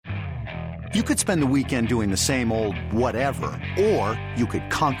You could spend the weekend doing the same old whatever, or you could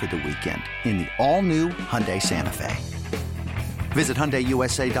conquer the weekend in the all-new Hyundai Santa Fe. Visit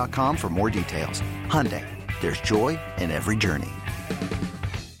HyundaiUSA.com for more details. Hyundai, there's joy in every journey.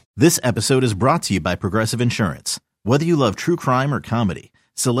 This episode is brought to you by Progressive Insurance. Whether you love true crime or comedy,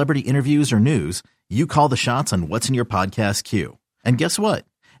 celebrity interviews or news, you call the shots on what's in your podcast queue. And guess what?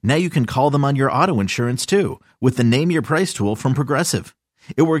 Now you can call them on your auto insurance too with the Name Your Price tool from Progressive.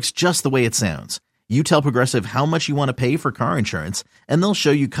 It works just the way it sounds. You tell Progressive how much you want to pay for car insurance, and they'll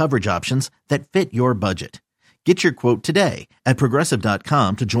show you coverage options that fit your budget. Get your quote today at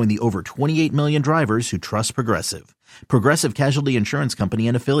Progressive.com to join the over 28 million drivers who trust Progressive. Progressive Casualty Insurance Company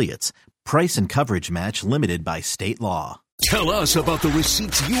and Affiliates. Price and coverage match limited by state law. Tell us about the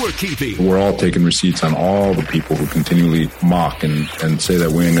receipts you are keeping. We're all taking receipts on all the people who continually mock and say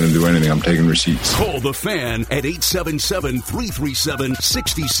that we ain't going to do anything. I'm taking receipts. Call the Fan at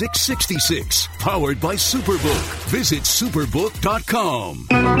 877-337-6666. Powered by Superbook. Visit superbook.com.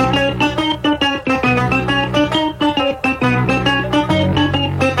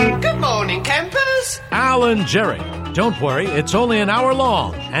 Good morning, campers. Alan Jerry. Don't worry, it's only an hour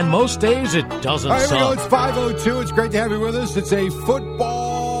long, and most days it doesn't All right, here we go. suck. It's 5:02. It's great to have you with us. It's a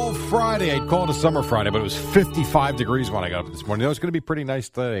football Friday. I'd call it a summer Friday, but it was 55 degrees when I got up this morning. It's going to be pretty nice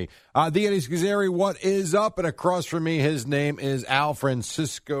today. The Eddie Schizzeri, what is up? And across from me, his name is Al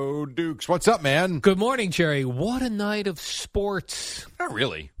Francisco Dukes. What's up, man? Good morning, Jerry. What a night of sports. Not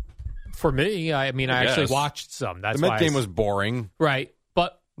really. For me, I actually watched some. That's the Met why game was boring. right,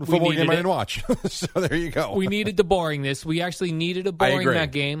 but The football game I didn't watch. So there you go. We needed the boringness. We actually needed a boring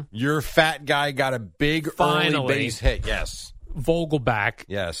that game. Your fat guy got a big Finally. early base hit. Yes. Vogelback.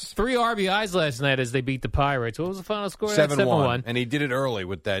 Yes. 3 RBIs last night as they beat the Pirates. What was the final score? 7-1. And he did it early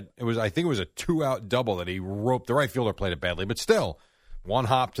with that. I think it was a 2-out double that he roped. The right fielder played it badly, but still, one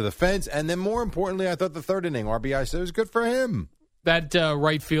hop to the fence. And then more importantly, I thought the third inning RBI, so it was good for him. That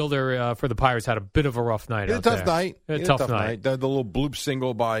right fielder for the Pirates had a bit of a rough night. He had a tough night. A tough night. The little bloop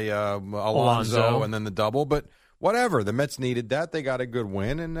single by Alonso and then the double. But whatever. The Mets needed that. They got a good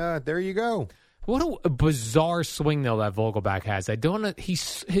win, and there you go. What a bizarre swing, though, that Vogelback has. I don't know.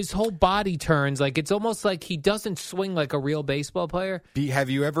 His whole body turns. Like, it's almost like he doesn't swing like a real baseball player.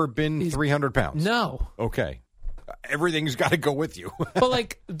 Have you ever been 300 pounds? No. Okay. Everything's got to go with you. But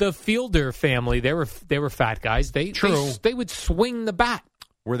like the Fielder family, they were fat guys. They would swing the bat.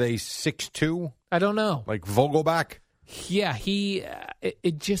 Were they 6'2"? I don't know. Like Vogelback? Yeah, he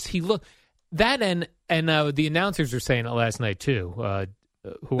looked that, and the announcers were saying it last night too. That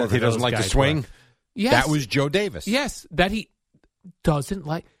he doesn't like to swing? Yes. That was Joe Davis. Yes, that he doesn't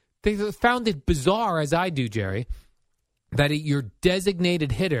like. They found it bizarre, as I do, Jerry, that your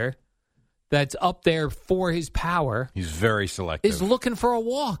designated hitter that's up there for his power. He's very selective. Is looking for a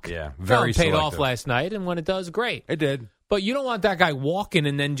walk. Yeah, very paid selective. off last night, and when it does, great. It did. But you don't want that guy walking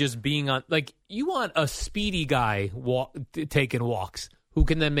and then just being on. Like, you want a speedy guy taking walks who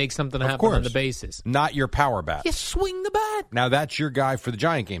can then make something happen on the bases. Not your power bat. You swing the bat. Now, that's your guy for the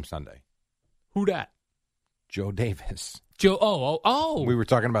Giant game Sunday. Who that? Joe Davis. Oh. We were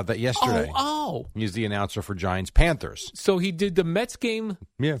talking about that yesterday. Oh. He's the announcer for Giants-Panthers. So he did the Mets game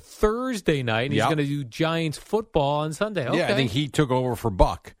Thursday night, and he's going to do Giants football on Sunday. Okay. Yeah, I think he took over for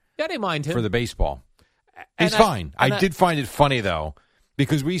Buck. Yeah, I didn't mind him. For the baseball. He's fine. I did find it funny, though,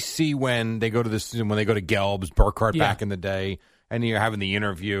 because we see when they go to Gelb's, Burkhardt back in the day, and you're having the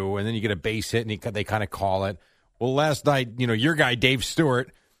interview, and then you get a base hit, and they kind of call it. Well, last night, your guy, Dave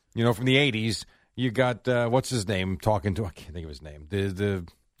Stewart, from the 80s, you got, what's his name, talking to, I can't think of his name,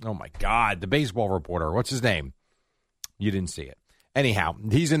 oh my God, the baseball reporter, what's his name? You didn't see it. Anyhow,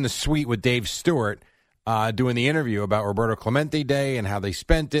 he's in the suite with Dave Stewart doing the interview about Roberto Clemente Day and how they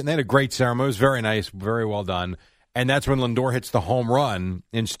spent it, and they had a great ceremony. It was very nice, very well done. And that's when Lindor hits the home run,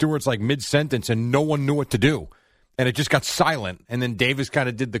 and Stewart's like mid-sentence, and no one knew what to do. And it just got silent. And then Davis kind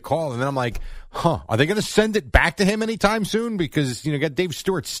of did the call. And then I'm like, are they going to send it back to him anytime soon? Because, you got Dave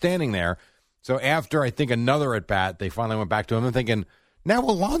Stewart standing there. So after, I think, another at-bat, they finally went back to him and thinking, now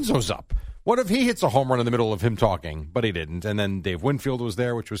Alonso's up. What if he hits a home run in the middle of him talking? But he didn't. And then Dave Winfield was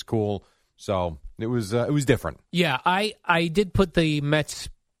there, which was cool. So it was different. Yeah, I did put the Mets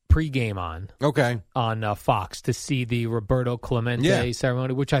pregame on Fox to see the Roberto Clemente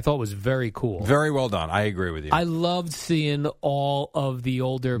ceremony, which I thought was very cool. Very well done. I agree with you. I loved seeing all of the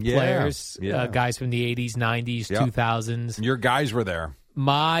older players, guys from the 80s, 90s, 2000s. Your guys were there.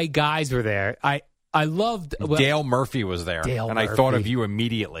 My guys were there. I loved... Dale Murphy was there. I thought of you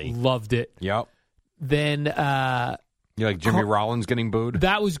immediately. Loved it. Yep. Then... you like Jimmy Rollins getting booed?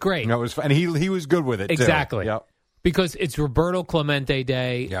 That was great. It was, and he was good with it, exactly. too. Yep. Because it's Roberto Clemente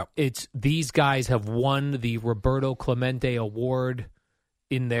Day. Yep. It's these guys have won the Roberto Clemente Award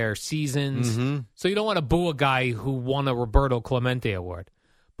in their seasons. Mm-hmm. So you don't want to boo a guy who won a Roberto Clemente Award.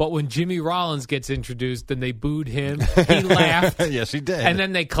 But when Jimmy Rollins gets introduced, then they booed him. He laughed. Yes, he did. And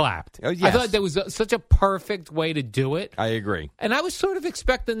then they clapped. Oh, yes. I thought that was such a perfect way to do it. I agree. And I was sort of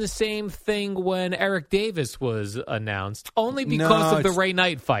expecting the same thing when Eric Davis was announced, only because of the Ray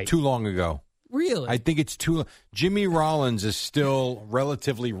Knight fight. Too long ago. Really? I think it's too. Jimmy Rollins is still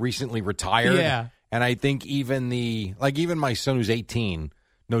relatively recently retired. Yeah. And I think even my son who's 18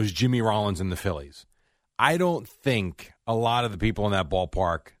 knows Jimmy Rollins and the Phillies. I don't think a lot of the people in that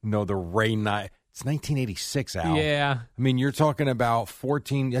ballpark know the Ray Knight. It's 1986, Al. Yeah. I mean, you're talking about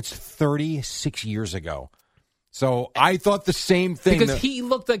that's 36 years ago. So I thought the same thing. Because he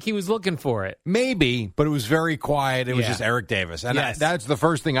looked like he was looking for it. Maybe, but it was very quiet. It was just Eric Davis. And Yes. that's the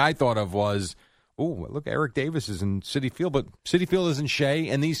first thing I thought of was, oh, look, Eric Davis is in Citi Field, but Citi Field is in Shea,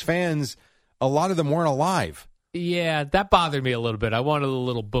 and these fans, a lot of them weren't alive. Yeah, that bothered me a little bit. I wanted a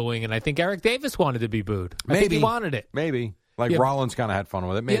little booing, and I think Eric Davis wanted to be booed. I think he wanted it. Maybe. Like Yeah. Rollins kind of had fun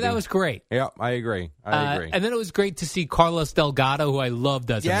with it. Maybe. Yeah, that was great. Yeah, I agree. I agree. And then it was great to see Carlos Delgado, who I loved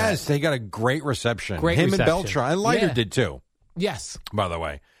as a Yes, man. they got a great reception. Great Him reception. and Beltran. And Leiter Yeah. did too, Yes. by the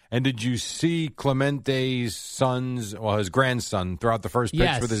way. And did you see Clemente's his grandson, throw out the first pitch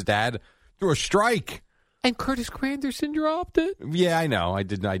Yes. with his dad? Threw a strike. And Curtis Granderson dropped it. Yeah, I know. I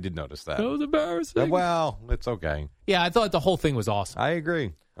did notice that. That was embarrassing. Well, it's okay. Yeah, I thought the whole thing was awesome. I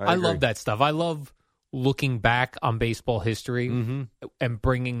agree. I love that stuff. I love looking back on baseball history and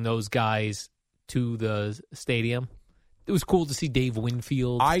bringing those guys to the stadium. It was cool to see Dave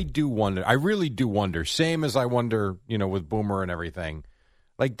Winfield. I do wonder. I really do wonder. Same as I wonder, with Boomer and everything.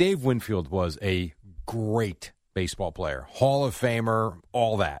 Like Dave Winfield was a great baseball player, Hall of Famer,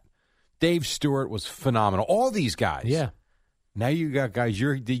 all that. Dave Stewart was phenomenal. All these guys. Yeah. Now you got guys,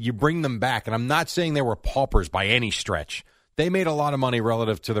 you bring them back, and I'm not saying they were paupers by any stretch. They made a lot of money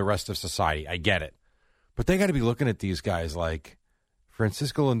relative to the rest of society. I get it. But they got to be looking at these guys like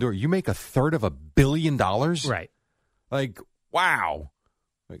Francisco Lindor. You make $350 million? Right. Like, wow.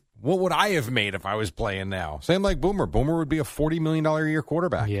 Like, what would I have made if I was playing now? Same like Boomer. Boomer would be a $40 million a year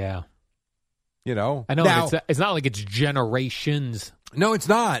quarterback. Yeah. I know. Now, it's not like it's generations. No, it's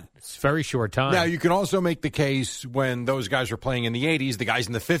not. It's very short time. Now, you can also make the case when those guys were playing in the 80s, the guys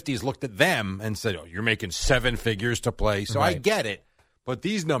in the 50s looked at them and said, oh, you're making seven figures to play. So I get it. But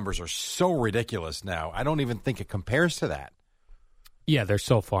these numbers are so ridiculous now. I don't even think it compares to that. Yeah, they're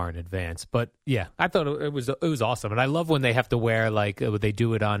so far in advance. But, yeah, I thought it was awesome. And I love when they have to wear, like, they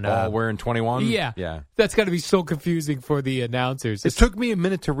do it on... All wearing 21? Yeah. Yeah. That's got to be so confusing for the announcers. It took me a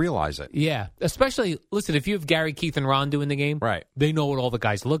minute to realize it. Yeah. Especially, listen, if you have Gary, Keith, and Ron doing the game, right? They know what all the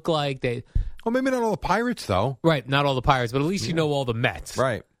guys look like. Well, maybe not all the Pirates, though. Right, not all the Pirates, but at least you know all the Mets.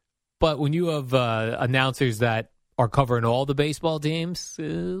 Right. But when you have announcers that are covering all the baseball teams, a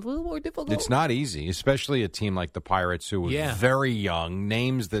little more difficult. It's not easy, especially a team like the Pirates, who was very young,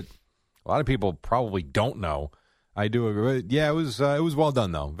 names that a lot of people probably don't know. I do agree. Yeah, it was well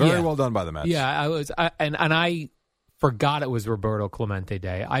done though. Very well done by the Mets. Yeah, I forgot it was Roberto Clemente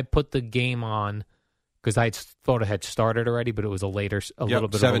Day. I put the game on because I thought it had started already, but it was a little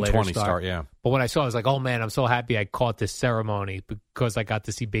bit of a later 7:20 start. Yeah. But when I saw it, I was like, oh man, I'm so happy I caught this ceremony because I got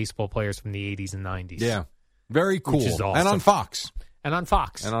to see baseball players from the 80s and 90s. Yeah. Very cool. Which is awesome. And on Fox. And on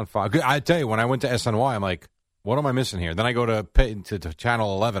Fox. I tell you, when I went to SNY, I'm like, what am I missing here? Then I go to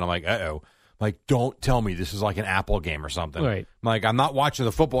Channel 11. I'm like, uh-oh. Like, don't tell me this is like an Apple game or something. Right. I'm like, I'm not watching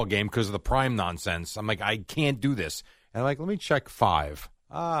the football game because of the Prime nonsense. I'm like, I can't do this. And I'm like, let me check 5.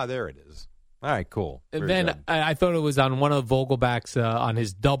 Ah, there it is. All right, cool. And then I thought it was on one of Vogelback's on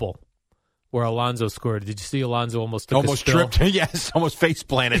his double where Alonso scored. Did you see Alonso almost took a spill? Tripped? Yes, almost face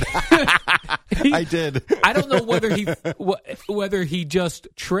planted. I did. I don't know whether he just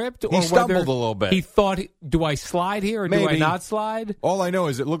tripped or he stumbled whether a little bit. He thought, do I slide here or do I not slide? All I know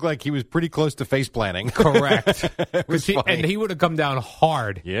is it looked like he was pretty close to face planting. Correct. It was funny. And he would have come down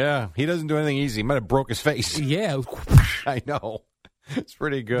hard. Yeah, he doesn't do anything easy. He might have broke his face. Yeah. I know. It's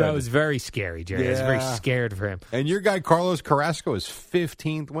pretty good. That was very scary, Jerry. I was very scared for him. And your guy, Carlos Carrasco, his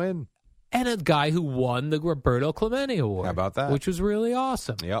 15th win. And a guy who won the Roberto Clemente Award. How about that? Which was really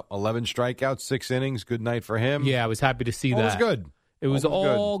awesome. Yep, 11 strikeouts, 6 innings. Good night for him. Yeah, I was happy to see that. It was good. It was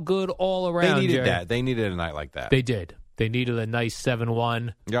all good all around. They needed Jerry. that. They needed a night like that. They did. They needed a nice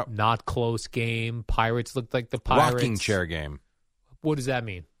 7-1. Yep. Not close game. Pirates looked like the Pirates. Rocking chair game. What does that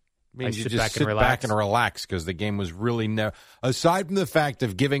mean? Means you just sit back and relax because the game was really aside from the fact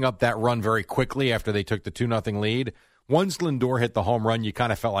of giving up that run very quickly after they took the 2-0 lead, once Lindor hit the home run, you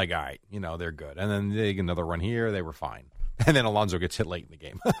kind of felt like, all right, they're good. And then they get another run here, they were fine. And then Alonso gets hit late in the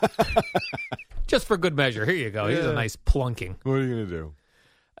game. Just for good measure. Here you go. Here's a nice plunking. What are you going to do?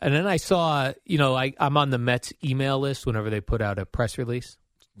 And then I saw, I'm on the Mets email list whenever they put out a press release.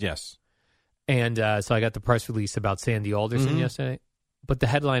 Yes. And so I got the press release about Sandy Alderson yesterday. But the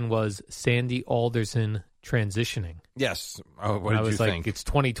headline was Sandy Alderson transitioning. Yes. Oh, what did you think? It's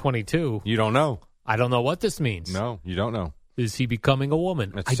 2022. You don't know. I don't know what this means. No, you don't know. Is he becoming a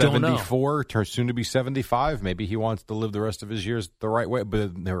woman? At I don't know. 74, soon to be 75. Maybe he wants to live the rest of his years the right way,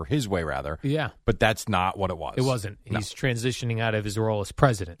 or his way, rather. Yeah. But that's not what it was. It wasn't. No. He's transitioning out of his role as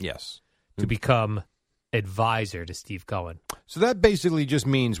president. Yes. To become advisor to Steve Cohen. So that basically just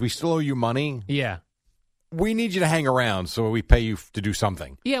means we still owe you money. Yeah. We need you to hang around so we pay you to do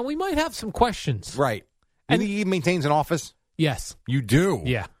something. Yeah, we might have some questions. Right. And he maintains an office? Yes. You do?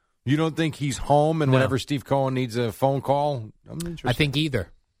 Yeah. You don't think he's home and whenever Steve Cohen needs a phone call? I think either.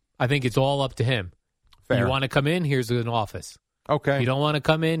 I think it's all up to him. Fair. You want to come in? Here's an office. Okay. You don't want to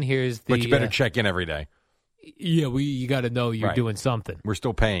come in? Here's the... But you better check in every day. Yeah, you got to know you're doing something. We're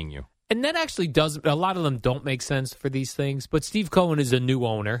still paying you. And that actually does... A lot of them don't make sense for these things, but Steve Cohen is a new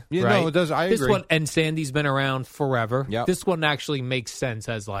owner, Yeah, right? no, it does. I this agree. One, and Sandy's been around forever. Yep. This one actually makes sense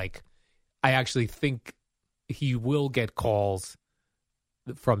as I actually think he will get calls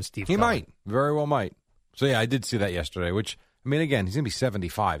from Steve Cohen. He might. Very well might. So, yeah, I did see that yesterday, which, again, he's going to be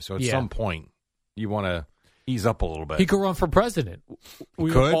 75, so at some point you want to ease up a little bit. He could run for president.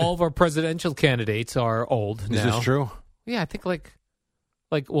 Could? All of our presidential candidates are old now. Is this true? Yeah, I think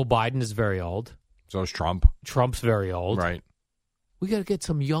Biden is very old. So is Trump. Trump's very old. Right. We got to get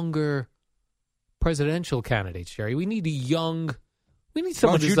some younger presidential candidates, Jerry. We need someone Why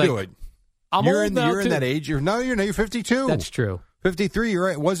don't you do it? I'm you're old now, in that age. You're 52. That's true. 53, you're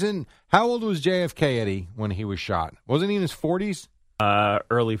right. How old was JFK, Eddie, when he was shot? Wasn't he in his 40s?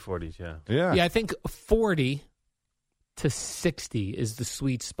 Early 40s, yeah. Yeah, I think 40 to 60 is the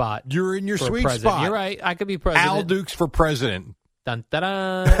sweet spot. You're in your sweet president. spot. You're right. I could be president. Al Dukes for president. Dun, dun,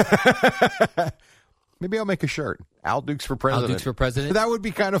 dun. Maybe I'll make a shirt. Al Dukes for president. Al Dukes for president? That would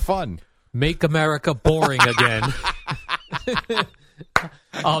be kind of fun. Make America boring again.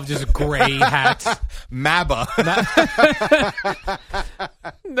 I'll have just gray hats. MABA.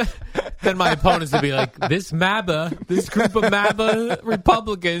 Then my opponents would be like, this group of MABA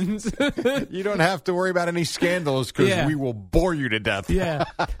Republicans. You don't have to worry about any scandals because we will bore you to death. Yeah.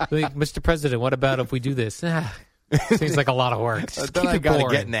 Like, Mr. President, what about if we do this? Seems like a lot of work. Just then keep I it got to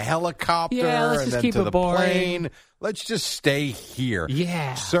boring. get in the helicopter let's and just then keep to it the boring. plane. Let's just stay here.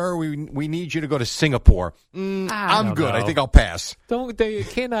 Yeah. Sir, we need you to go to Singapore. I'm good. know. I think I'll pass.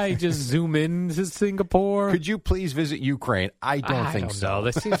 Can't I just zoom in to Singapore? Could you please visit Ukraine? I don't think so. No,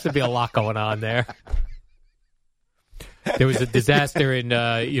 there seems to be a lot going on there. There was a disaster in,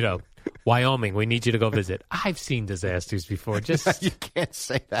 Wyoming. We need you to go visit. I've seen disasters before. Just you can't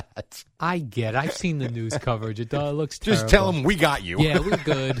say that. I've seen the news coverage. It looks just terrible. tell them we got you. Yeah, we're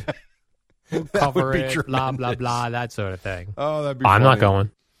good. We'll cover it. Blah blah blah. That sort of thing. Oh, that'd be. I'm funny. not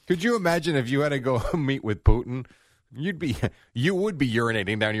going. Could you imagine if you had to go meet with Putin? You would be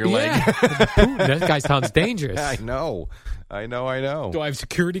urinating down your leg. Putin, that guy sounds dangerous. I know. Do I have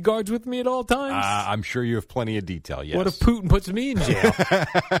security guards with me at all times? I'm sure you have plenty of detail, yes. What if Putin puts me in jail?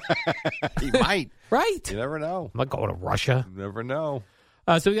 He might. Right. You never know. I'm not going to Russia. You never know.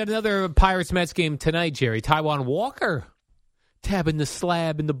 So we got another Pirates-Mets game tonight, Jerry. Taijuan Walker tabbing the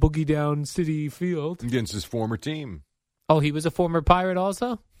slab in the Boogie Down City field. Against his former team. Oh, he was a former Pirate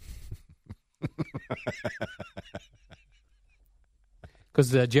also?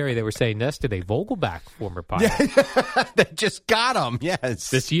 Because, Jerry, they were saying yesterday, Vogelbach, former Pirate. Yeah, they just got him, yes.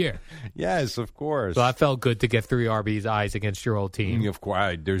 This year. Yes, of course. So I felt good to get 3 RBIs against your old team. Of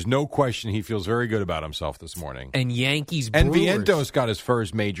course. There's no question he feels very good about himself this morning. And Yankees Brewers. And Vientos got his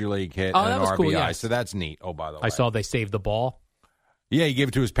first major league hit and that an was RBI, cool, yes. so that's neat. Oh, by the way. I saw they saved the ball. Yeah, he gave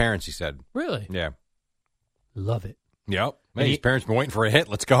it to his parents, he said. Really? Yeah. Love it. Yep. Hey, his parents been waiting for a hit.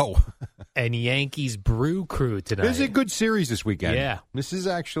 Let's go. And Yankees Brew Crew tonight. This is a good series this weekend. Yeah. This is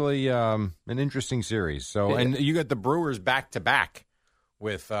actually an interesting series. So, and you got the Brewers back-to-back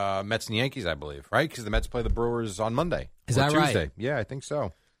with Mets and Yankees, I believe, right? Because the Mets play the Brewers on Monday. Is that Tuesday. right? Yeah, I think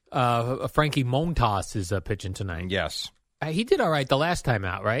so. Frankie Montas is pitching tonight. Yes. He did all right the last time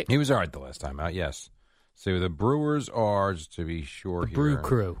out, right? He was all right the last time out, yes. So the Brewers are, just to be sure here. Brew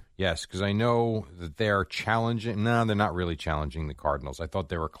Crew. Yes, because I know that they're challenging. No, they're not really challenging the Cardinals. I thought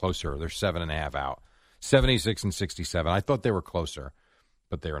they were closer. They're 7.5 out. 76 and 67. I thought they were closer,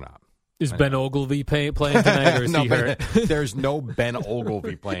 but they are not. Is Ben Ogilvy playing tonight, or is he hurt? There's no Ben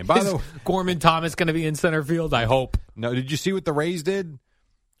Ogilvy playing. By the way, Gorman Thomas going to be in center field? I hope. No, did you see what the Rays did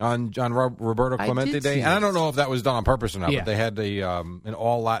on Roberto Clemente Day? And I don't know if that was done on purpose or not, but they had an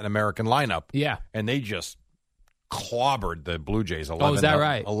all Latin American lineup. Yeah. And they just clobbered the Blue Jays 11. Is that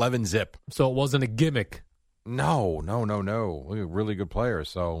right? 11 zip. So it wasn't a gimmick. No. Really good players.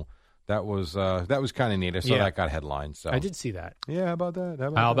 So that was kind of neat. I saw that got headlines. So I did see that. Yeah, how about that?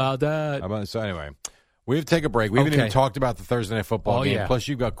 How about that? So anyway, we have to take a break. We haven't even talked about the Thursday Night Football game. Yeah. Plus,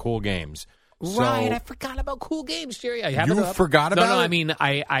 you've got cool games. Right, I forgot about cool games, Jerry. I have you it up. Forgot about it? No, I mean,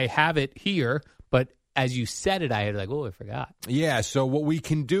 I have it here, but as you said it, I had I forgot. Yeah, so what we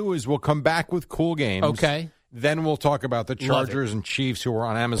can do is we'll come back with cool games. Okay. Then we'll talk about the Chargers and Chiefs who were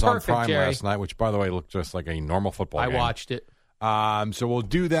on Amazon Prime last night, which, by the way, looked just like a normal football game. I watched it. So we'll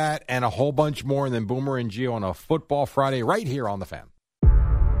do that and a whole bunch more, and then Boomer and Gio on a Football Friday right here on The Fan.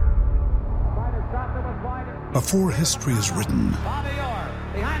 Before history is written,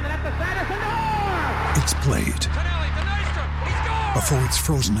 it's played. Before it's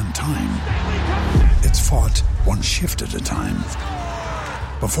frozen in time, it's fought one shift at a time.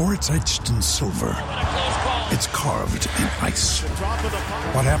 Before it's etched in silver, it's carved in ice.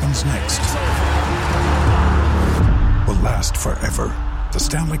 What happens next will last forever. The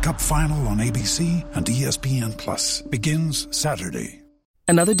Stanley Cup Final on ABC and ESPN Plus begins Saturday.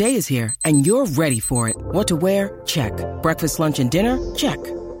 Another day is here, and you're ready for it. What to wear? Check. Breakfast, lunch, and dinner? Check.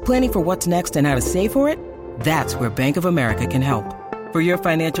 Planning for what's next and how to save for it? That's where Bank of America can help. For your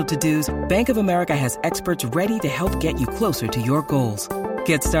financial to-dos, Bank of America has experts ready to help get you closer to your goals.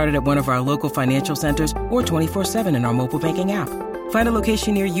 Get started at one of our local financial centers or 24/7 in our mobile banking app. Find a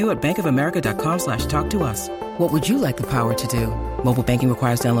location near you at bankofamerica.com/talktous. What would you like the power to do? Mobile banking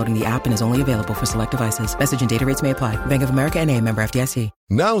requires downloading the app and is only available for select devices. Message and data rates may apply. Bank of America N.A., member FDIC.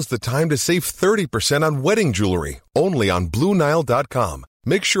 Now's the time to save 30% on wedding jewelry, only on BlueNile.com.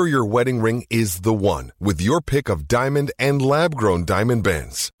 Make sure your wedding ring is the one with your pick of diamond and lab-grown diamond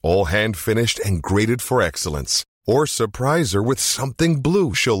bands, all hand-finished and graded for excellence. Or surprise her with something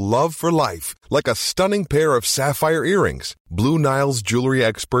blue she'll love for life, like a stunning pair of sapphire earrings. Blue Nile's jewelry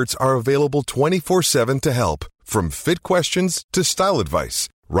experts are available 24/7 to help, from fit questions to style advice.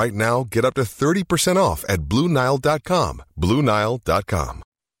 Right now, get up to 30% off at BlueNile.com. BlueNile.com.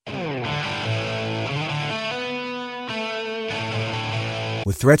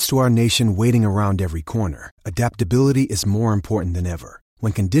 With threats to our nation waiting around every corner, adaptability is more important than ever.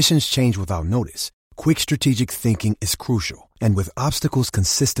 When conditions change without notice, quick strategic thinking is crucial. And with obstacles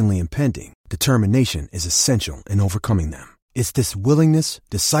consistently impending, determination is essential in overcoming them. It's this willingness,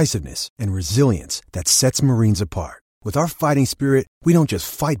 decisiveness, and resilience that sets Marines apart. With our fighting spirit, we don't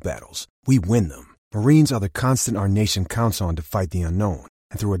just fight battles, we win them. Marines are the constant our nation counts on to fight the unknown.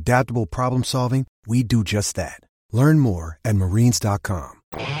 And through adaptable problem solving, we do just that. Learn more at Marines.com.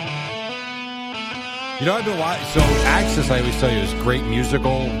 You know, I've been watching. So Access, I always tell you, is great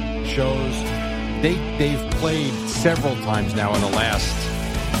musical shows. They've played several times now in the last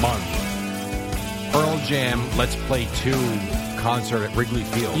month. Pearl Jam, Let's Play 2 concert at Wrigley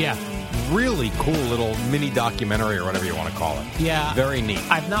Field. Yeah. Really cool little mini documentary or whatever you want to call it. Yeah. Very neat.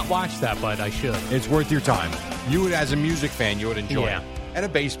 I've not watched that, but I should. It's worth your time. You would, as a music fan, you would enjoy it. And a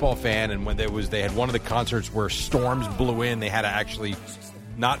baseball fan, and when they had one of the concerts where storms blew in, they had to actually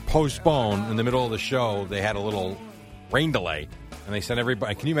not postpone in the middle of the show. They had a little rain delay, and they sent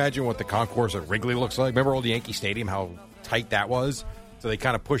everybody. Can you imagine what the concourse at Wrigley looks like? Remember old Yankee Stadium, how tight that was? So they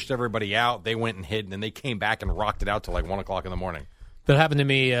kind of pushed everybody out. They went and hid, and then they came back and rocked it out till like 1 o'clock in the morning. That happened to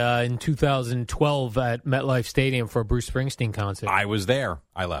me in 2012 at MetLife Stadium for a Bruce Springsteen concert. I was there.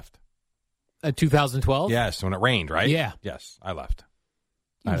 I left. 2012? Yes, when it rained, right? Yeah. Yes, I left.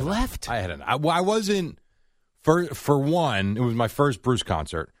 You left? I wasn't. For one, it was my first Bruce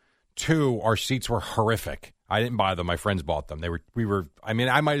concert. Two, our seats were horrific. I didn't buy them. My friends bought them.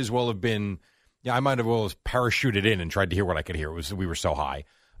 I might as well have been. Yeah, I might have well have parachuted in and tried to hear what I could hear. We were so high.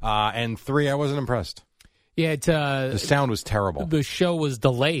 And three, I wasn't impressed. Yeah, the sound was terrible. The show was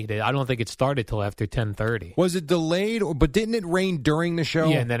delayed. I don't think it started till after 10:30. Was it delayed, but didn't it rain during the show?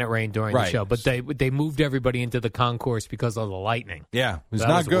 Yeah, and then it rained during the show. But they moved everybody into the concourse because of the lightning. Yeah, it was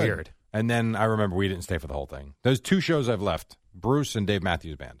not good. Weird. And then I remember we didn't stay for the whole thing. There's two shows I've left: Bruce and Dave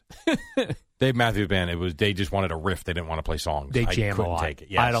Matthews Band. Dave Matthews Band. They just wanted a riff. They didn't want to play songs. They jam a lot. Take it.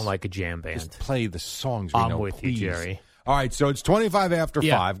 Yes. I don't like a jam band. Just play the songs. I'm with you, Jerry. All right, so it's 25 after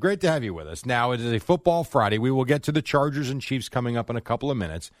 5. Great to have you with us. Now, it is a Football Friday. We will get to the Chargers and Chiefs coming up in a couple of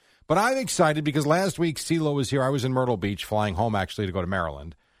minutes. But I'm excited because last week CeeLo was here. I was in Myrtle Beach, flying home, actually, to go to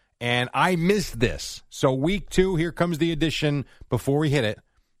Maryland. And I missed this. So week 2, here comes the edition before we hit it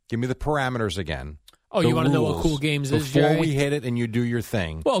Give me the parameters again. Oh, you want to know what Cool Games is, Before Jerry? we hit it and you do your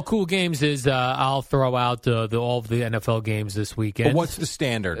thing. Well, Cool Games is I'll throw out all of the NFL games this weekend. But what's the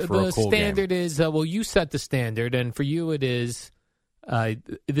standard for a cool game? The standard is, you set the standard, and for you it is,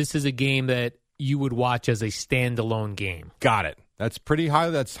 this is a game that you would watch as a standalone game. Got it. That's pretty high.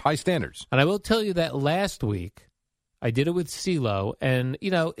 That's high standards. And I will tell you that last week, I did it with CeeLo, and,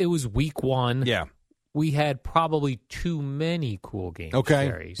 it was week one. Yeah. We had probably too many cool games, Okay.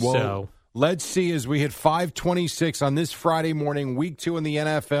 Jerry. Well, so let's see as we hit 5:26 on this Friday morning, week 2 in the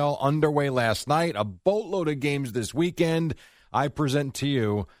NFL, underway last night. A boatload of games this weekend. I present to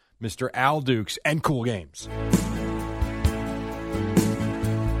you Mr. Al Dukes and Cool Games.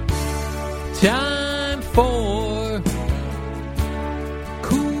 Time for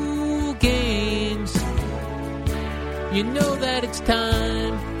Cool Games. You know that it's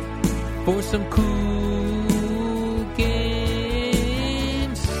time for some cool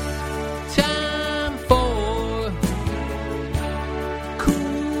games. Time for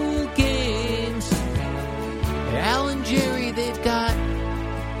cool games. Al and Jerry, they've got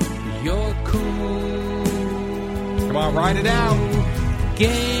your cool. Come on, ride it out.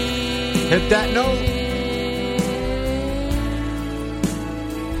 Game. Hit that note.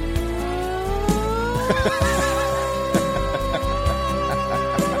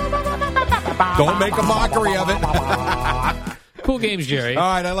 Don't make a mockery of it. Cool games, Jerry. All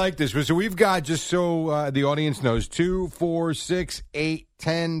right, I like this. So we've got, just so the audience knows, 2, 4, 6, 8,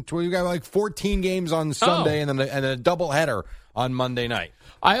 10, 12. We've got like 14 games on Sunday and then a doubleheader on Monday night.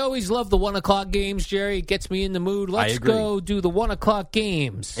 I always love the 1 o'clock games, Jerry. It gets me in the mood. Let's go do the 1 o'clock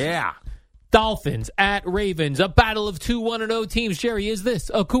games. Yeah. Dolphins at Ravens, a battle of two 1-0 teams. Jerry, is this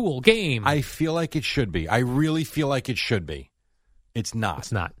a cool game? I feel like it should be. I really feel like it should be. It's not.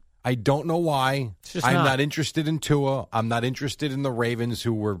 It's not. I don't know why. It's just I'm not. not interested in Tua. I'm not interested in the Ravens,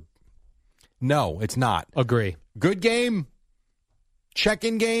 who were. No, it's not. Agree. Good game.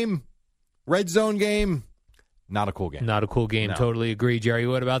 Check-in game. Red zone game. Not a cool game. Not a cool game. No. Totally agree, Jerry.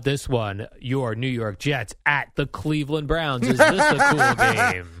 What about this one? Your New York Jets at the Cleveland Browns. Is this a cool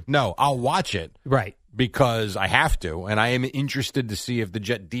game? No, I'll watch it. Right. Because I have to, and I am interested to see if the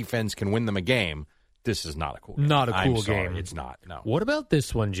Jet defense can win them a game. This is not a cool game. Not a cool I'm sorry, game. It's not. No. What about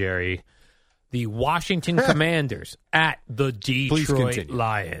this one, Jerry? The Washington Commanders at the Please Detroit continue.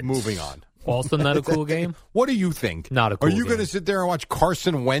 Lions. Moving on. Also not a cool game? What do you think? Not a cool Are you game. going to sit there and watch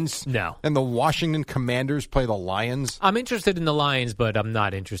Carson Wentz No. and the Washington Commanders play the Lions? I'm interested in the Lions, but I'm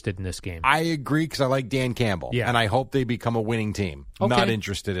not interested in this game. I agree because I like Dan Campbell. Yeah. And I hope they become a winning team. Okay. Not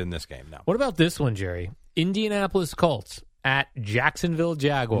interested in this game, no. What about this one, Jerry? Indianapolis Colts at Jacksonville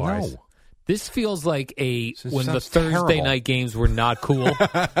Jaguars. No. This feels like when the sounds Thursday terrible. night games were not cool,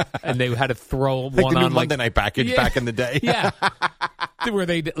 and they had to throw Like one the new on Monday night package back in the day. yeah, where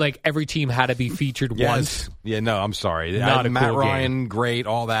they every team had to be featured once. Yeah, no, I'm sorry. Not a Matt cool Ryan, great,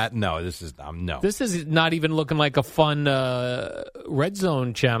 all that. No, this is no. This is not even looking like a fun Red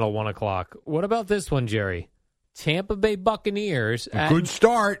Zone channel 1 o'clock. What about this one, Jerry? Tampa Bay Buccaneers Good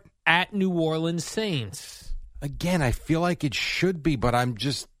start. at New Orleans Saints. Again, I feel like it should be, but I'm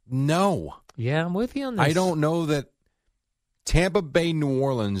just no. Yeah, I'm with you on this. I don't know that Tampa Bay, New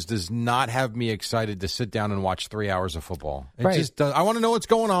Orleans does not have me excited to sit down and watch 3 hours of football. It Right. just does. I want to know what's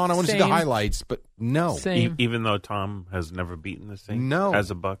going on. I want to see the Same. highlights, but no. Same. Even though Tom has never beaten the Saints No.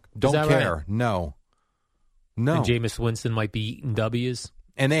 as a Buck. Don't that care. right? No. And No. Jameis Winston might be eating W's.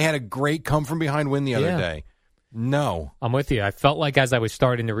 And they had a great come from behind win the other Yeah. day. No. I'm with you. I felt like as I was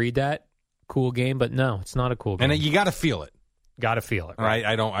starting to read that, cool game, but no, it's not a cool game. And you got to feel it. Got to feel it. All right.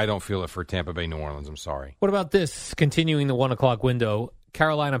 I don't feel it for Tampa Bay, New Orleans. I'm sorry. What about this? Continuing the 1 o'clock window,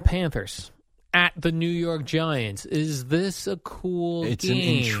 Carolina Panthers at the New York Giants. Is this a cool It's game?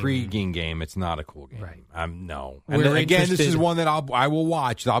 an intriguing game. It's not a cool game. Right. No. And We're again, this interested- is one that I will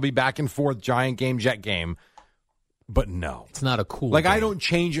watch. I'll be back and forth, Giant game, Jet game. But no. It's not a cool Like, game. I don't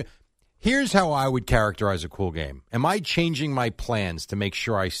change. Here's how I would characterize a cool game. Am I changing my plans to make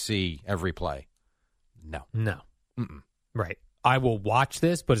sure I see every play? No. No. Mm-mm. Right. I will watch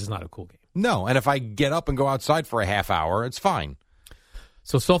this, but it's not a cool game. No. And if I get up and go outside for a half hour, it's fine.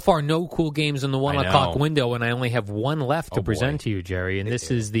 So far, no cool games in the 1 I o'clock know. window, and I only have one left to Oh, present boy. to you, Jerry. And this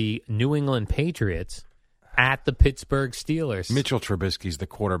is the New England Patriots at the Pittsburgh Steelers. Mitchell Trubisky's the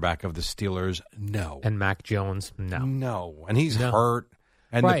quarterback of the Steelers. No. And Mac Jones, no. No. And he's No. hurt.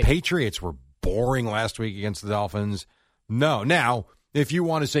 And Right. the Patriots were boring last week against the Dolphins. No. Now, if you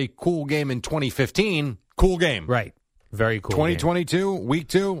want to say cool game in 2015, cool game. Right. Very cool. 2022, week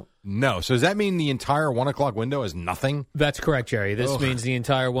 2, No. So does that mean the entire 1 o'clock window is nothing? That's correct, Jerry. This means the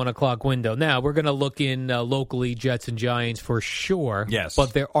entire 1 o'clock window. Now, we're going to look in locally, Jets and Giants for sure. Yes.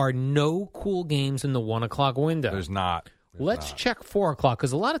 But there are no cool games in the 1 o'clock window. There's not. Let's check 4 o'clock,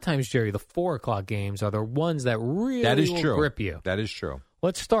 because a lot of times, Jerry, the 4 o'clock games are the ones that really will grip you. That is true.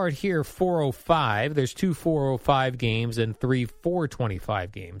 Let's start here, 4:05. There's 2 4:05 games and 3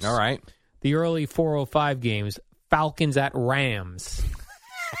 4:25 games. All right. The early 4:05 games, Falcons at Rams.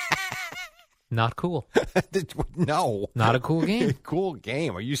 Not cool. No. Not a cool game. Cool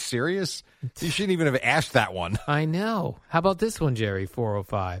game. Are you serious? You shouldn't even have asked that one. I know. How about this one, Jerry,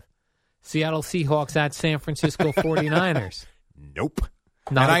 4:05? Seattle Seahawks at San Francisco 49ers. Nope.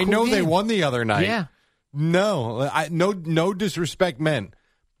 Not and a I cool know game. they won the other night. Yeah. No, no disrespect meant,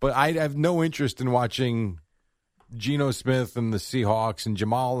 but I have no interest in watching Geno Smith and the Seahawks, and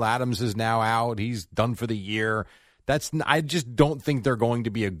Jamal Adams is now out. He's done for the year. I just don't think they're going to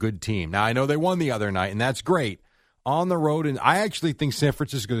be a good team. Now, I know they won the other night, and that's great. On the road, and I actually think San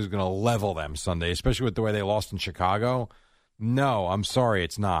Francisco is going to level them Sunday, especially with the way they lost in Chicago. No, I'm sorry,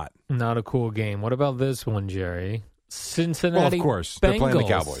 it's not. Not a cool game. What about this one, Jerry? Cincinnati Well, of course. Bengals They're playing the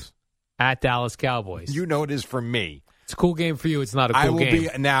Cowboys. at Dallas Cowboys. You know it is for me. It's a cool game for you. It's not a cool game.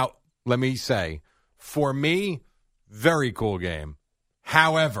 Now, let me say, for me, very cool game.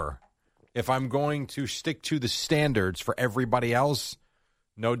 However, if I'm going to stick to the standards for everybody else,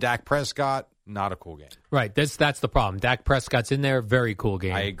 no Dak Prescott, not a cool game. Right. That's the problem. Dak Prescott's in there. Very cool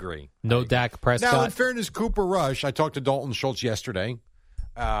game. I agree. No Dak Prescott. Now, in fairness, Cooper Rush, I talked to Dalton Schultz yesterday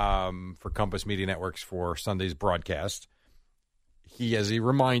for Compass Media Networks for Sunday's broadcast. He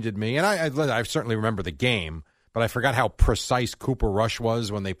reminded me, and I certainly remember the game, but I forgot how precise Cooper Rush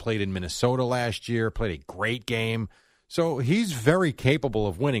was when they played in Minnesota last year, played a great game. So he's very capable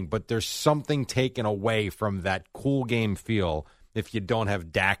of winning, but there's something taken away from that cool game feel if you don't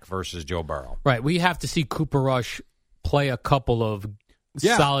have Dak versus Joe Burrow. Right. We have to see Cooper Rush play a couple of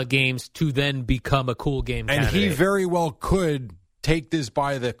solid games to then become a cool game And candidate. he very well could take this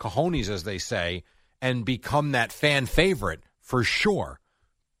by the cojones, as they say, and become that fan favorite for sure.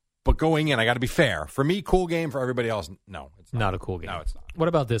 But going in, I got to be fair. For me, cool game. For everybody else, no. It's not a cool game. No, it's not. What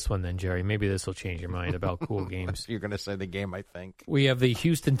about this one then, Jerry? Maybe this will change your mind about cool games. You're going to say the game, I think. We have the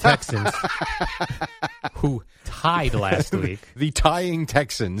Houston Texans, who tied last week. The tying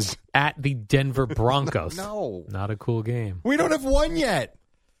Texans. At the Denver Broncos. No. Not a cool game. We don't have one yet.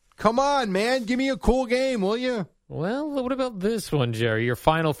 Come on, man. Give me a cool game, will you? Well, what about this one, Jerry? Your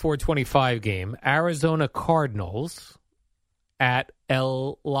final 425 game. Arizona Cardinals at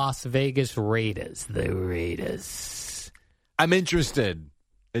Las Vegas Raiders. The Raiders. I'm interested.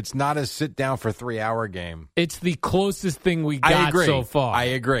 It's not a sit-down for 3-hour game. It's the closest thing we I got agree. so far. I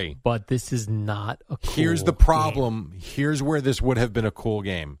agree. But this is not a cool Here's the problem. game. Here's where this would have been a cool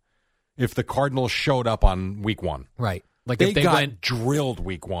game. If the Cardinals showed up on week one. Right. Like they if they got went drilled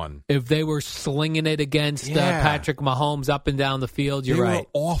week one. If they were slinging it against Patrick Mahomes up and down the field, you're they right. Were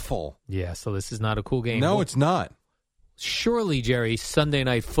awful. Yeah, so this is not a cool game. No, it's not. Surely, Jerry, Sunday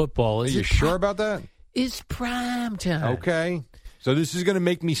Night Football. Are you sure about that? Is prime time. Okay. So this is going to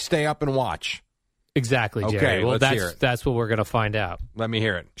make me stay up and watch. Exactly, Jerry. Okay, well, let's hear it. That's what we're going to find out. Let me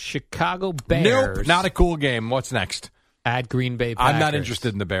hear it. Chicago Bears. Nope, not a cool game. What's next? At Green Bay Packers. I'm not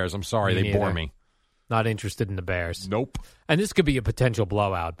interested in the Bears. I'm sorry. Me They bore neither. me. Not interested in the Bears. Nope. And this could be a potential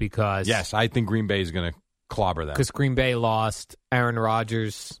blowout because... Yes, I think Green Bay is going to clobber them. Because Green Bay lost. Aaron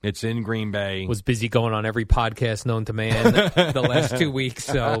Rodgers It's in Green Bay. was busy going on every podcast known to man the last 2 weeks.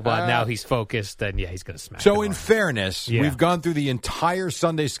 So, but now he's focused, and he's going to smash. So, them in on. fairness, we've gone through the entire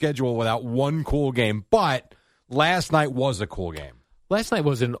Sunday schedule without one cool game, but last night was a cool game. Last night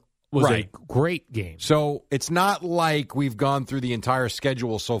was Right. a great game. So it's not like we've gone through the entire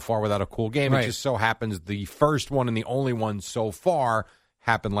schedule so far without a cool game. Right. It just so happens the first one and the only one so far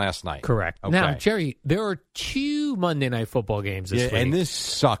happened last night. Correct. Okay. Now, Jerry, there are 2 Monday Night Football games this week. And this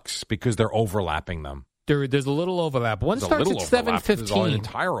sucks because they're overlapping them. There's a little overlap. One There's starts a at little overlap. There's an 7:15.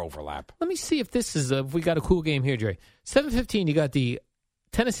 entire overlap. Let me see if this is if we got a cool game here, Jerry. 7:15. You got the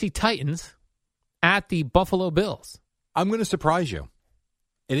Tennessee Titans at the Buffalo Bills. I'm going to surprise you.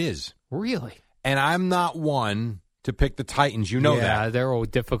 It is. Really? And I'm not one to pick the Titans. You know that. Yeah, they're a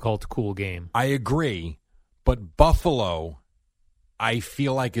difficult, cool game. I agree. But Buffalo, I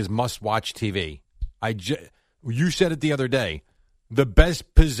feel like is must-watch TV. You said it the other day. The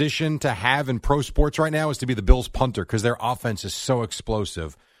best position to have in pro sports right now is to be the Bills punter because their offense is so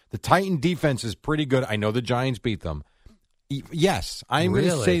explosive. The Titan defense is pretty good. I know the Giants beat them. Yes, I'm going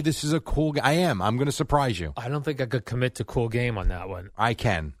to Really? say this is a cool game. I am. I'm going to surprise you. I don't think I could commit to cool game on that one. I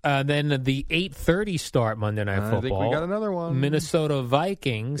can. Then the 8:30 start Monday Night Football. I think we got another one. Minnesota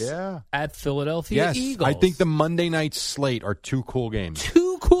Vikings at Philadelphia Eagles. I think the Monday night slate are two cool games.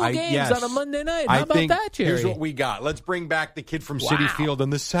 Two cool games on a Monday night. How about that, Jerry? Here's what we got. Let's bring back the kid from Citi Wow. Field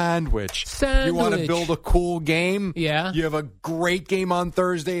and the sandwich. You want to build a cool game? Yeah. You have a great game on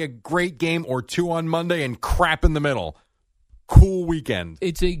Thursday, a great game or two on Monday, and crap in the middle. Cool weekend.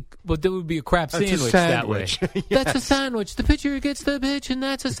 But there would be a crap That's sandwich, a sandwich. that way. Yes. That's a sandwich. The pitcher gets the pitch, and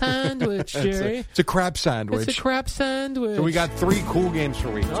that's a sandwich, Jerry. It's a crap sandwich. It's a crap sandwich. So we got 3 cool games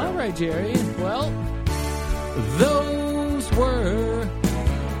for week 2. All right, Jerry. Well, those were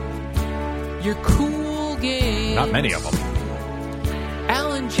your cool games. Not many of them.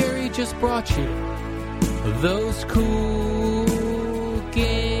 Al and Jerry just brought you those cool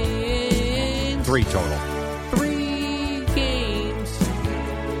games. 3 total. 3 games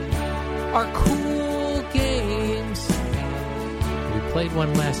are cool games. We played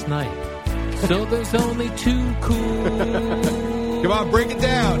one last night, so there's only 2 cool. Come on, break it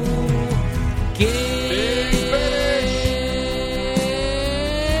down. Games.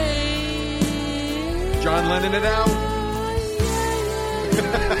 John Lennon it out.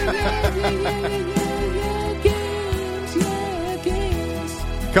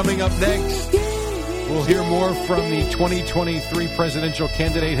 Coming up next, we'll hear more from the 2023 presidential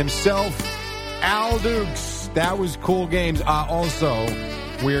candidate himself, Al Dukes. That was cool games. Also,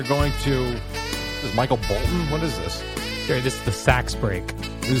 we are going to... This is Michael Bolton? What is this? Jerry, this is the sax break.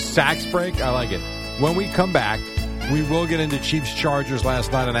 This is sax break? I like it. When we come back, we will get into Chiefs-Chargers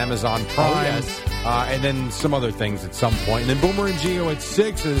last night on Amazon Prime. Oh, yes. And then some other things at some point. And then Boomer and Geo at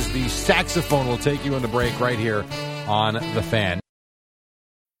 6 as the saxophone will take you into break right here on The Fan.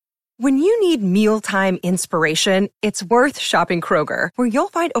 When you need mealtime inspiration, it's worth shopping Kroger, where you'll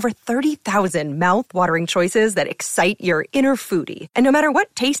find over 30,000 mouth-watering choices that excite your inner foodie. And no matter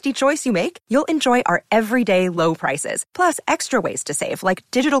what tasty choice you make, you'll enjoy our everyday low prices, plus extra ways to save, like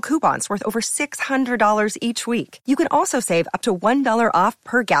digital coupons worth over $600 each week. You can also save up to $1 off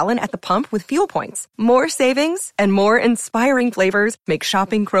per gallon at the pump with fuel points. More savings and more inspiring flavors make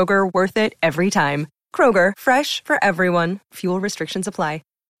shopping Kroger worth it every time. Kroger, fresh for everyone. Fuel restrictions apply.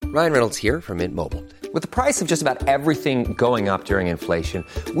 Ryan Reynolds here from Mint Mobile. With the price of just about everything going up during inflation,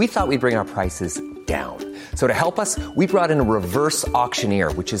 we thought we'd bring our prices down. So to help us, we brought in a reverse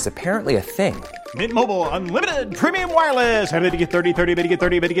auctioneer, which is apparently a thing. Mint Mobile Unlimited Premium Wireless. How to get 30, 30, bit to get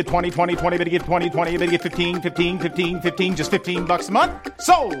 30, bit to get 20, 20, 20, bit to get 20, 20, bit to get 15, 15, 15, 15, just $15 a month?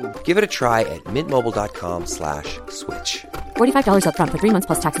 Sold! Give it a try at mintmobile.com/switch. $45 up front for 3 months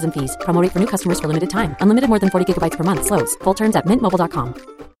plus taxes and fees. Promo rate for new customers for limited time. Unlimited more than 40 gigabytes per month. Slows full terms at mintmobile.com.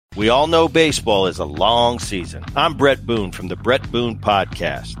 We all know baseball is a long season. I'm Brett Boone from the Brett Boone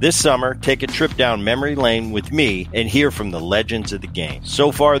Podcast. This summer, take a trip down memory lane with me and hear from the legends of the game.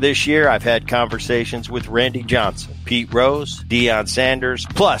 So far this year, I've had conversations with Randy Johnson, Pete Rose, Deion Sanders.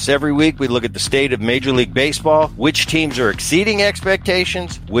 Plus, every week we look at the state of Major League Baseball, which teams are exceeding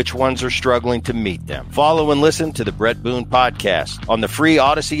expectations, which ones are struggling to meet them. Follow and listen to the Brett Boone Podcast on the free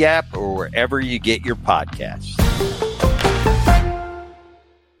Odyssey app or wherever you get your podcasts.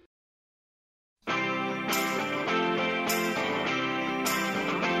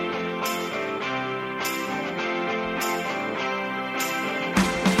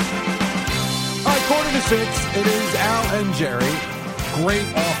 It is Al and Jerry. Great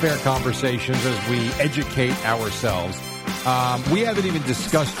off-air conversations as we educate ourselves. We haven't even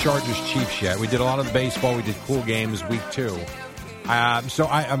discussed Chargers-Chiefs yet. We did a lot of baseball. We did cool games week 2. So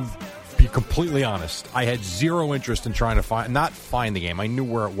I'm be completely honest. I had zero interest in trying to find the game. I knew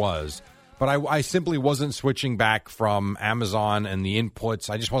where it was. But I simply wasn't switching back from Amazon and the inputs.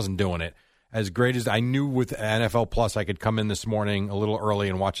 I just wasn't doing it. As great as I knew with NFL Plus, I could come in this morning a little early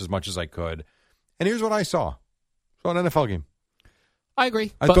and watch as much as I could. And here's what I saw. Saw an NFL game. I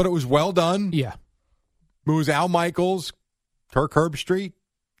agree. I thought it was well done. Yeah. It was Al Michaels, Kirk Herbstreit.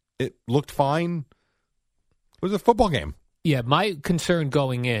 It looked fine. It was a football game. Yeah, my concern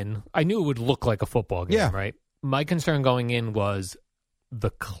going in, I knew it would look like a football game, right? My concern going in was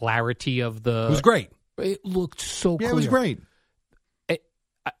the clarity of the... It was great. It looked so clear. Yeah, it was great.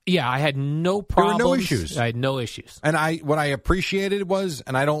 I had no problems. There were no issues. I had no issues. And what I appreciated was,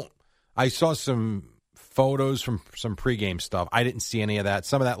 I saw some photos from some pregame stuff. I didn't see any of that.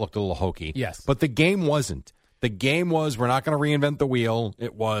 Some of that looked a little hokey. Yes. But the game wasn't. The game was, we're not going to reinvent the wheel.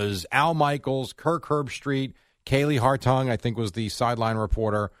 It was Al Michaels, Kirk Herbstreit, Kaylee Hartung, I think was the sideline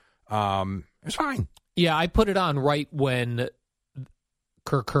reporter. It was fine. Yeah, I put it on right when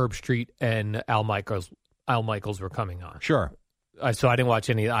Kirk Herbstreit and Al Michaels Al Michaels were coming on. Sure. So I didn't watch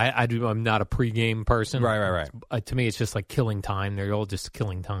any. I'm not a pregame person. Right. To me, it's just like killing time. They're all just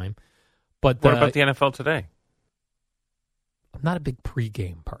killing time. But what about the NFL today? I'm not a big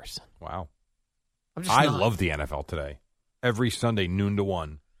pregame person. Wow. I love the NFL today. Every Sunday, noon to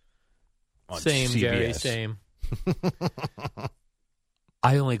 1. On same, CBS. Jerry, same.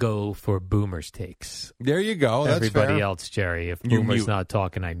 I only go for Boomer's takes. There you go. That's Everybody fair. else, Jerry, if You Boomer's mute. not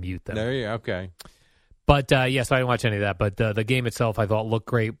talking, I mute them. There you go. Okay. But, so I didn't watch any of that. But the game itself, I thought, looked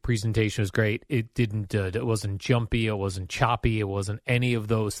great. Presentation was great. It didn't. It wasn't jumpy. It wasn't choppy. It wasn't any of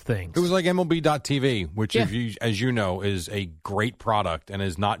those things. It was like MLB.TV, which, as you know, is a great product and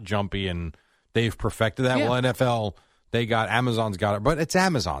is not jumpy, and they've perfected that. Yeah. Well, NFL, Amazon's got it, but it's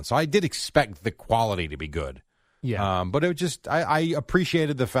Amazon, so I did expect the quality to be good. Yeah. But it just, I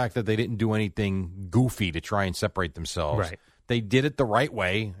appreciated the fact that they didn't do anything goofy to try and separate themselves. Right. They did it the right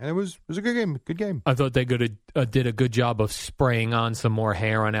way, and it was a good game. Good game. I thought they did a good job of spraying on some more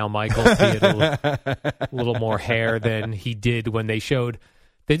hair on Al Michaels. He had a little more hair than he did when they showed.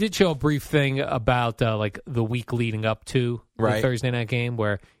 They did show a brief thing about like the week leading up to the Thursday night game,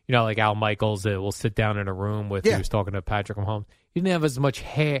 where like Al Michaels will sit down in a room with. He was talking to Patrick Mahomes. He didn't have as much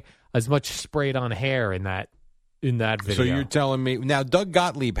hair, as much sprayed on hair in that video. So you're telling me now Doug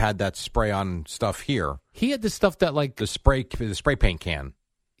Gottlieb had that spray on stuff here. He had the stuff that like the spray paint can.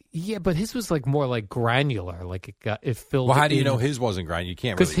 Yeah, but his was like more like granular, like it filled. Well, how do you know his wasn't granular? You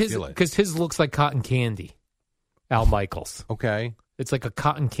can't really feel it because his looks like cotton candy. Al Michaels. Okay, it's like a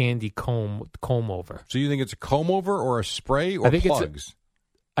cotton candy comb over. So you think it's a comb over or a spray or plugs?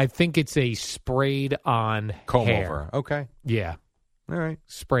 I think it's a sprayed on comb hair. over. Okay, yeah. All right.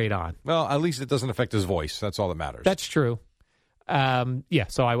 Sprayed on. Well, at least it doesn't affect his voice. That's all that matters. That's true. So I'm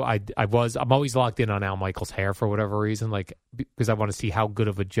always locked in on Al Michaels' hair for whatever reason, like because I want to see how good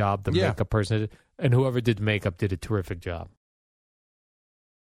of a job the makeup person did, and whoever did makeup did a terrific job.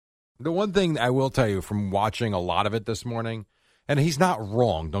 The one thing I will tell you from watching a lot of it this morning, and he's not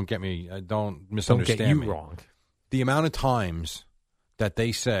wrong. Don't misunderstand me. Don't get you wrong. The amount of times that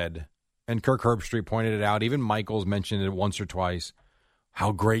they said, and Kirk Herbstreit pointed it out, even Michaels mentioned it once or twice,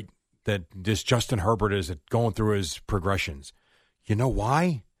 how great that this Justin Herbert is at going through his progressions. You know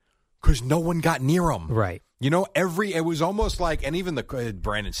why? Because no one got near him. Right. It was almost like, and even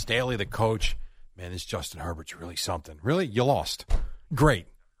Brandon Staley, the coach, man, this Justin Herbert's really something. Really? You lost. Great.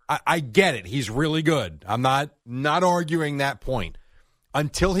 I get it. He's really good. I'm not arguing that point.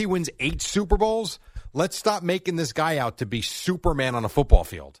 Until he wins 8 Super Bowls, let's stop making this guy out to be Superman on a football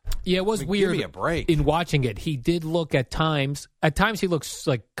field. Yeah, it was weird. Give me a break. In watching it, he did look at times he looks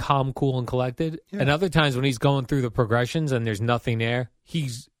like calm, cool, and collected. Yeah. And other times when he's going through the progressions and there's nothing there,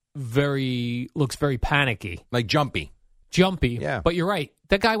 looks very panicky. Like jumpy. Yeah. But you're right.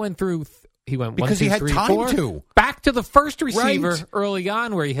 That guy went through... He went because 1, 2, he had 3, time 4, to. Back to the first receiver early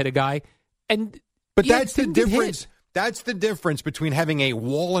on where he hit a guy. But that's the difference. That's the difference between having a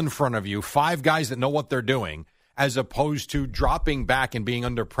wall in front of you, 5 guys that know what they're doing, as opposed to dropping back and being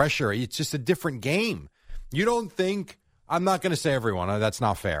under pressure. It's just a different game. You don't think, I'm not going to say everyone, that's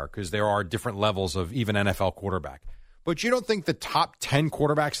not fair, because there are different levels of even NFL quarterback. But you don't think the top 10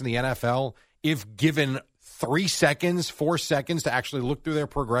 quarterbacks in the NFL, if given 3 seconds, 4 seconds to actually look through their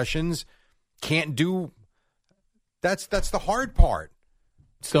progressions, can't do. That's the hard part.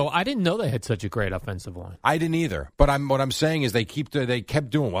 So I didn't know they had such a great offensive line. I didn't either. But what I'm saying is they kept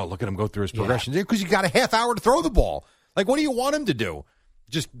doing, well, look at him go through his progressions. Because you got a half hour to throw the ball. Like, what do you want him to do?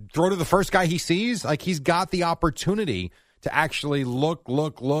 Just throw to the first guy he sees? Like, he's got the opportunity to actually look,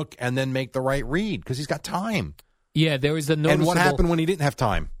 and then make the right read because he's got time. Yeah, there was a noticeable... And what happened when he didn't have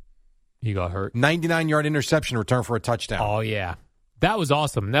time? He got hurt. 99-yard interception return for a touchdown. Oh, yeah. That was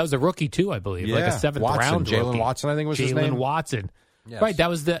awesome. That was a rookie, too, I believe. Yeah. Like a 7th round rookie. Jalen Watson, I think was his name. Jalen Watson. Yes. Right, that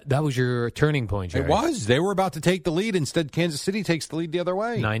was your turning point, Jerry. It was. They were about to take the lead. Instead, Kansas City takes the lead the other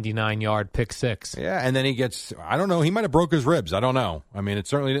way. 99-yard pick 6. Yeah, and then he gets, I don't know, he might have broke his ribs. I don't know. I mean, it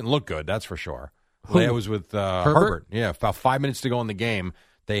certainly didn't look good, that's for sure. That was with Herbert. Yeah, about 5 minutes to go in the game.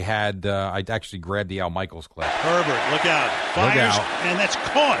 They had, I actually grabbed the Al Michaels clip. Herbert, look out. Fires, and that's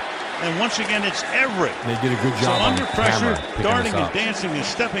caught. And once again, it's Everett. They did a good job. So under pressure, camera, darting and dancing and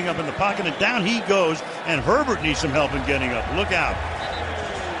stepping up in the pocket, and down he goes. And Herbert needs some help in getting up. Look out.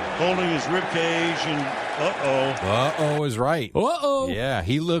 Holding his rib cage, and Uh-oh is right. Uh-oh. Yeah,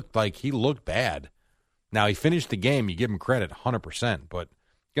 he looked bad. Now, he finished the game. You give him credit 100%, but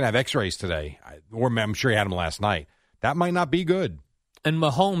you're going to have x-rays today. Or I'm sure he had them last night. That might not be good. And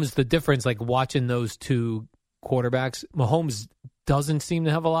Mahomes, the difference, like watching those two quarterbacks, Mahomes doesn't seem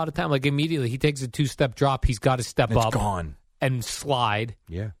to have a lot of time. Like immediately he takes a 2-step drop, he's got to step up. It's gone. and slide.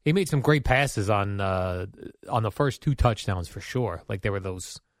 Yeah. He made some great passes on the first 2 touchdowns for sure. Like there were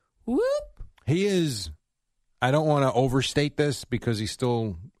those whoop. He is, I don't want to overstate this because he's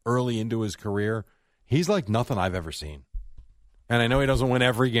still early into his career. He's like nothing I've ever seen. And I know he doesn't win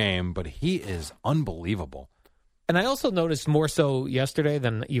every game, but he is unbelievable. And I also noticed more so yesterday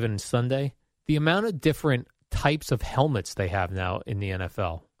than even Sunday, the amount of different types of helmets they have now in the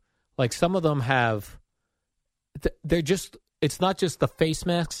NFL. Like some of them have, they're just, it's not just the face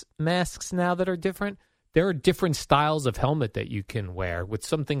masks now that are different. There are different styles of helmet that you can wear with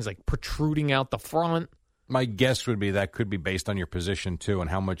some things like protruding out the front. My guess would be that could be based on your position, too, and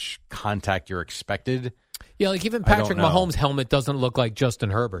how much contact you're expected. Yeah, like even Patrick Mahomes' helmet doesn't look like Justin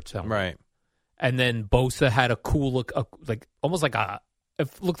Herbert's helmet. Right. And then Bosa had a cool look, like almost like it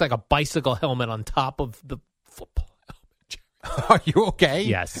looked like a bicycle helmet on top of the football helmet. Are you okay?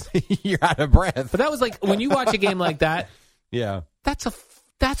 Yes. You're out of breath. But that was like, when you watch a game like that, yeah, that's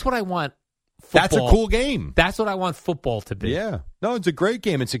what I want. Football. That's a cool game. That's what I want football to be. Yeah. No, it's a great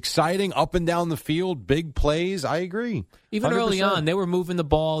game. It's exciting, up and down the field, big plays. I agree. Even 100%. Early on, they were moving the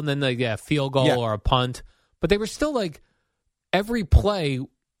ball and then they get a field goal or a punt. But they were still like, every play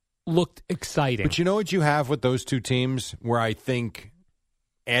looked exciting. But you know what you have with those two teams where I think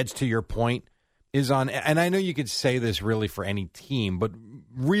adds to your point is on, and I know you could say this really for any team, but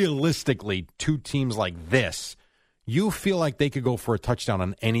realistically, two teams like this, you feel like they could go for a touchdown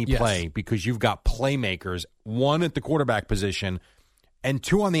on any play because you've got playmakers, one at the quarterback position and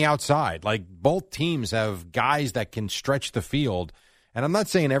two on the outside. Like both teams have guys that can stretch the field. And I'm not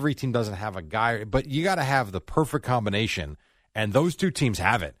saying every team doesn't have a guy, but you got to have the perfect combination. And those two teams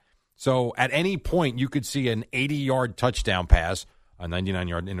have it. So at any point, you could see an 80-yard touchdown pass, a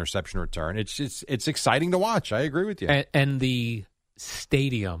 99-yard interception return. It's exciting to watch. I agree with you. And the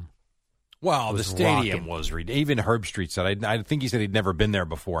stadium. Well, the stadium was even Herb Street said. I think he said he'd never been there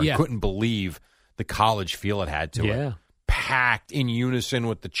before. Yeah. I couldn't believe the college feel it had to it. Packed in unison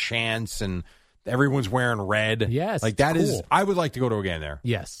with the chants, and everyone's wearing red. Yes, like that cool. is. I would like to go to a game there.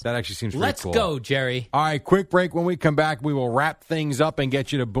 Yes, that actually seems. Let's pretty cool. go, Jerry. All right, quick break. When we come back, we will wrap things up and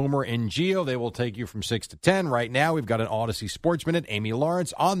get you to Boomer and Gio. They will take you from 6 to 10. Right now, we've got an Odyssey Sports Minute. Amy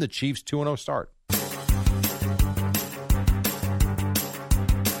Lawrence on the Chiefs 2-0 start.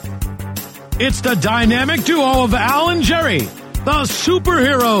 It's the dynamic duo of Al and Jerry, the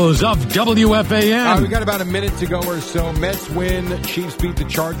superheroes of WFAN. All right, we got about a minute to go or so. Mets win. Chiefs beat the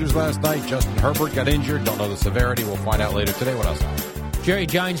Chargers last night. Justin Herbert got injured. Don't know the severity. We'll find out later today. What else, Al? Jerry,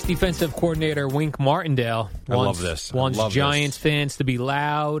 Giants defensive coordinator Wink Martindale wants Giants fans to be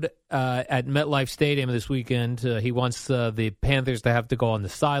loud at MetLife Stadium this weekend. He wants the Panthers to have to go on the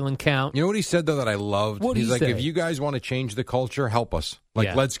silent count. You know what he said, though, that I loved? What did He's he like, say? if you guys want to change the culture, help us.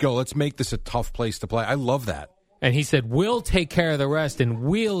 Like, let's go. Let's make this a tough place to play. I love that. And he said, we'll take care of the rest, and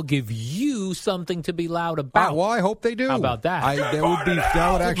we'll give you something to be loud about. Well, I hope they do. How about that? That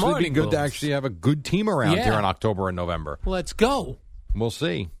would actually be good to actually have a good team around here in October and November. Let's go. We'll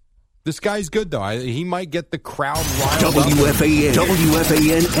see. This guy's good, though. He might get the crowd riled WFAN,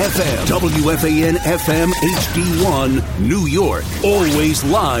 WFAN FM, WFAN FM HD1, New York. Always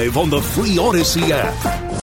live on the free Odyssey app.